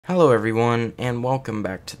Hello everyone, and welcome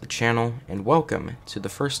back to the channel, and welcome to the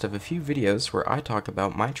first of a few videos where I talk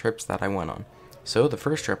about my trips that I went on. So the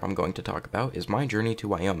first trip I'm going to talk about is my journey to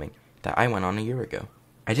Wyoming that I went on a year ago.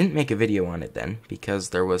 I didn't make a video on it then, because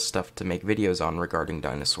there was stuff to make videos on regarding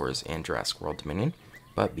dinosaurs and Jurassic World Dominion,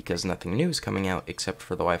 but because nothing new is coming out except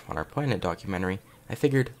for the Life on Our Planet documentary, I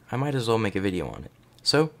figured I might as well make a video on it.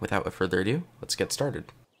 So, without further ado, let's get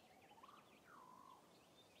started.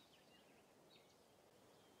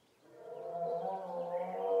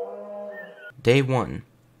 Day 1.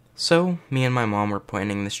 So, me and my mom were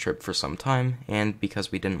planning this trip for some time, and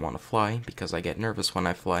because we didn't want to fly, because I get nervous when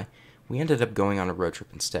I fly, we ended up going on a road trip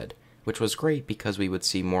instead, which was great because we would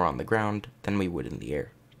see more on the ground than we would in the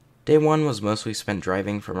air. Day 1 was mostly spent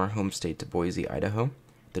driving from our home state to Boise, Idaho.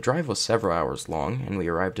 The drive was several hours long, and we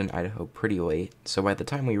arrived in Idaho pretty late, so by the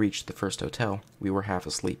time we reached the first hotel, we were half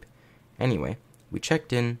asleep. Anyway, we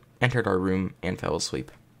checked in, entered our room, and fell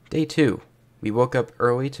asleep. Day 2. We woke up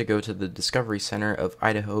early to go to the Discovery Center of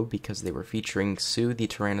Idaho because they were featuring Sue the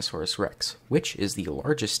Tyrannosaurus Rex, which is the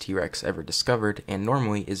largest T-Rex ever discovered and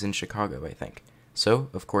normally is in Chicago, I think. So,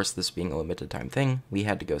 of course, this being a limited time thing, we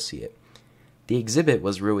had to go see it. The exhibit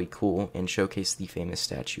was really cool and showcased the famous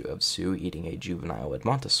statue of Sue eating a juvenile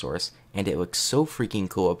Edmontosaurus, and it looked so freaking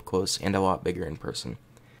cool up close and a lot bigger in person.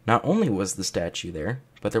 Not only was the statue there,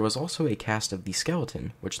 but there was also a cast of the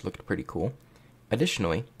skeleton, which looked pretty cool.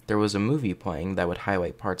 Additionally, there was a movie playing that would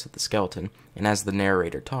highlight parts of the skeleton, and as the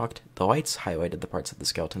narrator talked, the lights highlighted the parts of the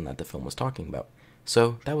skeleton that the film was talking about.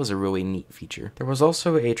 So, that was a really neat feature. There was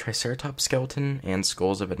also a Triceratops skeleton and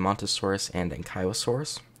skulls of Edmontosaurus and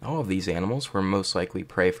Ankylosaurus. All of these animals were most likely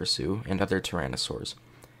prey for Sue and other tyrannosaurs.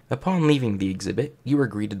 Upon leaving the exhibit, you were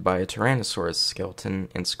greeted by a Tyrannosaurus skeleton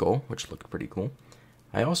and skull, which looked pretty cool.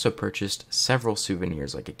 I also purchased several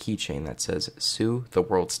souvenirs like a keychain that says Sue, the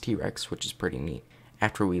world's T-Rex, which is pretty neat.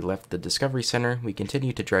 After we left the Discovery Center, we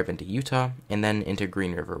continued to drive into Utah and then into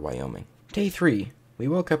Green River, Wyoming. Day 3. We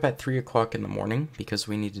woke up at 3 o'clock in the morning because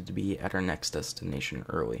we needed to be at our next destination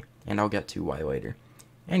early, and I'll get to why later.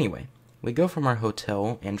 Anyway, we go from our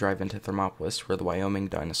hotel and drive into Thermopolis where the Wyoming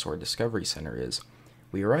Dinosaur Discovery Center is.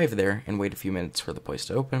 We arrive there and wait a few minutes for the place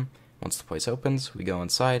to open. Once the place opens, we go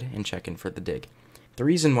inside and check in for the dig. The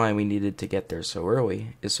reason why we needed to get there so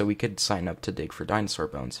early is so we could sign up to dig for dinosaur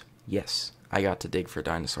bones. Yes, I got to dig for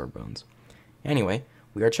dinosaur bones. Anyway,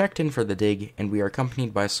 we are checked in for the dig, and we are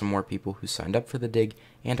accompanied by some more people who signed up for the dig,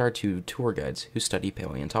 and our 2 tour guides who study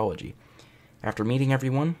paleontology. After meeting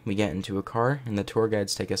everyone, we get into a car, and the tour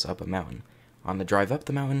guides take us up a mountain. On the drive up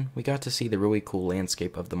the mountain, we got to see the really cool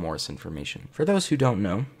landscape of the Morrison Formation. For those who don't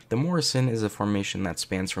know, the Morrison is a formation that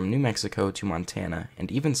spans from New Mexico to Montana, and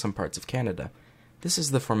even some parts of Canada. This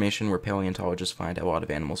is the formation where paleontologists find a lot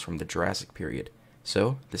of animals from the Jurassic period.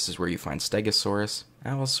 So, this is where you find Stegosaurus,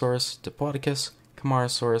 Allosaurus, Diplodocus,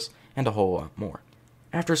 Camarasaurus, and a whole lot more.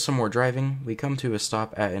 After some more driving, we come to a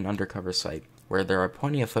stop at an undercover site, where there are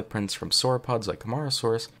plenty of footprints from sauropods like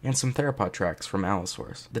Camarasaurus, and some theropod tracks from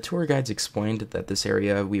Allosaurus. The tour guides explained that this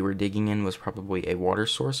area we were digging in was probably a water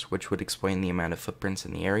source, which would explain the amount of footprints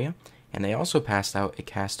in the area, and they also passed out a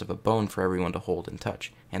cast of a bone for everyone to hold and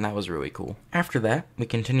touch, and that was really cool. After that, we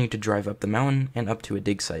continued to drive up the mountain and up to a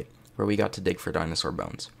dig site, where we got to dig for dinosaur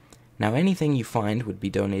bones. Now anything you find would be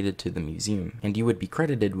donated to the museum, and you would be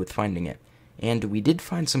credited with finding it. And we did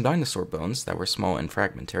find some dinosaur bones that were small and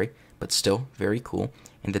fragmentary, but still very cool,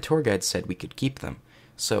 and the tour guide said we could keep them.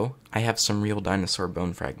 So, I have some real dinosaur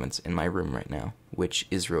bone fragments in my room right now, which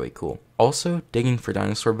is really cool. Also, digging for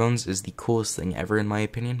dinosaur bones is the coolest thing ever in my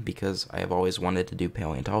opinion, because I have always wanted to do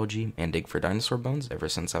paleontology and dig for dinosaur bones ever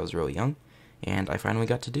since I was really young, and I finally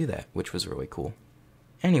got to do that, which was really cool.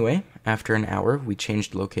 Anyway, after an hour, we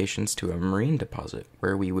changed locations to a marine deposit,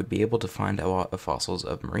 where we would be able to find a lot of fossils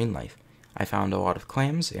of marine life. I found a lot of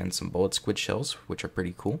clams and some bullet squid shells, which are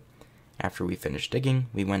pretty cool. After we finished digging,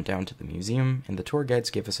 we went down to the museum, and the tour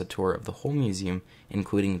guides gave us a tour of the whole museum,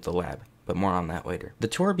 including the lab, but more on that later. The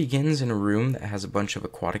tour begins in a room that has a bunch of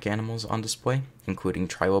aquatic animals on display, including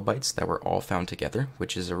trilobites that were all found together,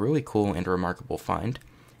 which is a really cool and remarkable find.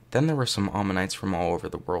 Then there were some ammonites from all over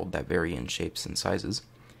the world that vary in shapes and sizes.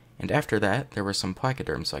 And after that, there were some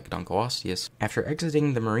placoderms like Dunkleosteus. After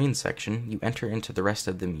exiting the marine section, you enter into the rest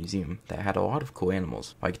of the museum that had a lot of cool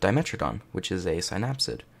animals, like Dimetrodon, which is a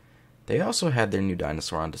synapsid. They also had their new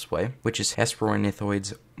dinosaur on display, which is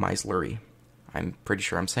Hesperornithoides meisleri. I'm pretty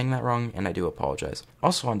sure I'm saying that wrong, and I do apologize.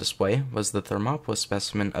 Also on display was the Thermopolis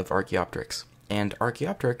specimen of Archaeopteryx. And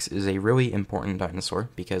Archaeopteryx is a really important dinosaur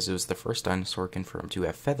because it was the first dinosaur confirmed to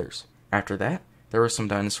have feathers. After that, there were some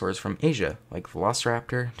dinosaurs from Asia, like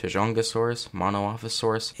Velociraptor, Tajongosaurus,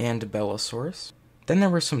 Monoophosaurus, and Bellosaurus. Then there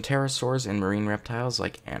were some pterosaurs and marine reptiles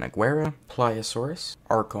like Anaguera, Pliosaurus,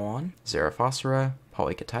 Archaon, Xeraphosera,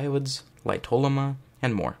 Polycotioids, Litoloma,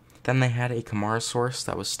 and more. Then they had a Camarasaurus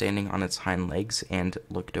that was standing on its hind legs and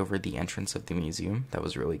looked over the entrance of the museum. That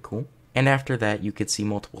was really cool. And after that, you could see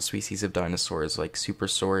multiple species of dinosaurs like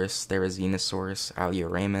Supersaurus, Therizinosaurus,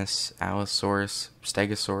 Alioramus, Allosaurus,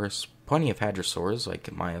 Stegosaurus, plenty of hadrosaurs like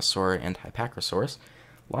Maiasaur and Hypacrosaurus,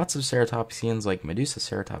 lots of ceratopsians like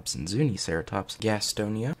Medusaceratops and Zuniceratops,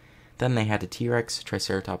 Gastonia. Then they had a T-Rex,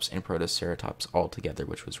 Triceratops, and Protoceratops all together,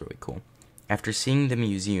 which was really cool. After seeing the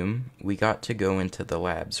museum, we got to go into the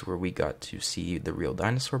labs where we got to see the real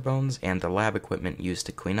dinosaur bones and the lab equipment used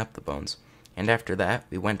to clean up the bones. And after that,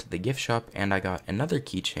 we went to the gift shop and I got another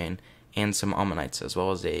keychain and some ammonites as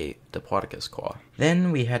well as a Diplodocus claw.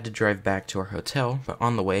 Then we had to drive back to our hotel, but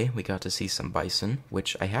on the way we got to see some bison,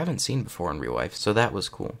 which I haven't seen before in real life, so that was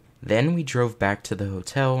cool. Then we drove back to the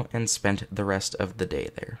hotel and spent the rest of the day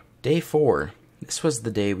there. Day 4. This was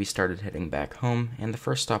the day we started heading back home, and the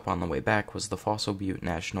first stop on the way back was the Fossil Butte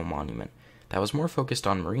National Monument. That was more focused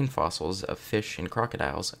on marine fossils of fish and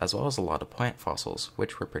crocodiles, as well as a lot of plant fossils,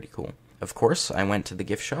 which were pretty cool. Of course, I went to the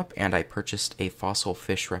gift shop and I purchased a fossil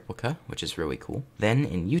fish replica, which is really cool. Then,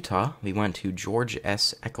 in Utah, we went to George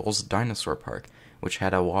S. Eccles Dinosaur Park, which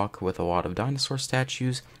had a walk with a lot of dinosaur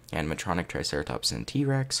statues, animatronic Triceratops and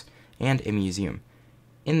T-Rex, and a museum.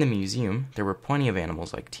 In the museum, there were plenty of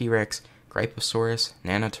animals like T-Rex, Gryposaurus,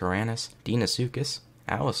 Nanotyrannus, Deinosuchus,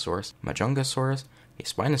 Allosaurus, Majungasaurus, a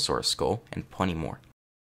Spinosaurus skull, and plenty more.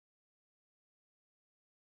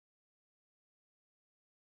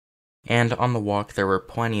 And on the walk, there were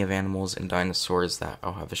plenty of animals and dinosaurs that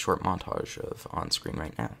I'll have a short montage of on screen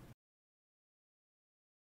right now.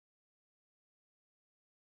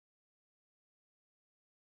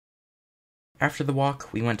 After the walk,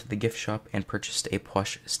 we went to the gift shop and purchased a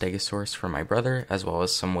plush Stegosaurus for my brother, as well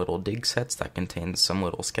as some little dig sets that contained some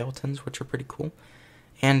little skeletons, which are pretty cool.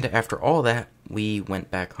 And after all that, we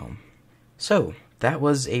went back home. So, that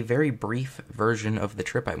was a very brief version of the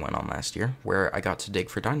trip I went on last year, where I got to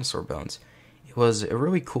dig for dinosaur bones. It was a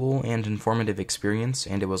really cool and informative experience,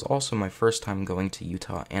 and it was also my first time going to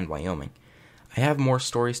Utah and Wyoming. I have more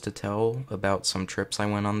stories to tell about some trips I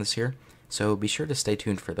went on this year, so be sure to stay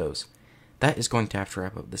tuned for those. That is going to have to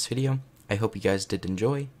wrap up this video. I hope you guys did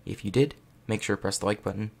enjoy. If you did, make sure to press the like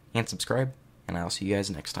button and subscribe, and I'll see you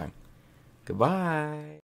guys next time. Goodbye!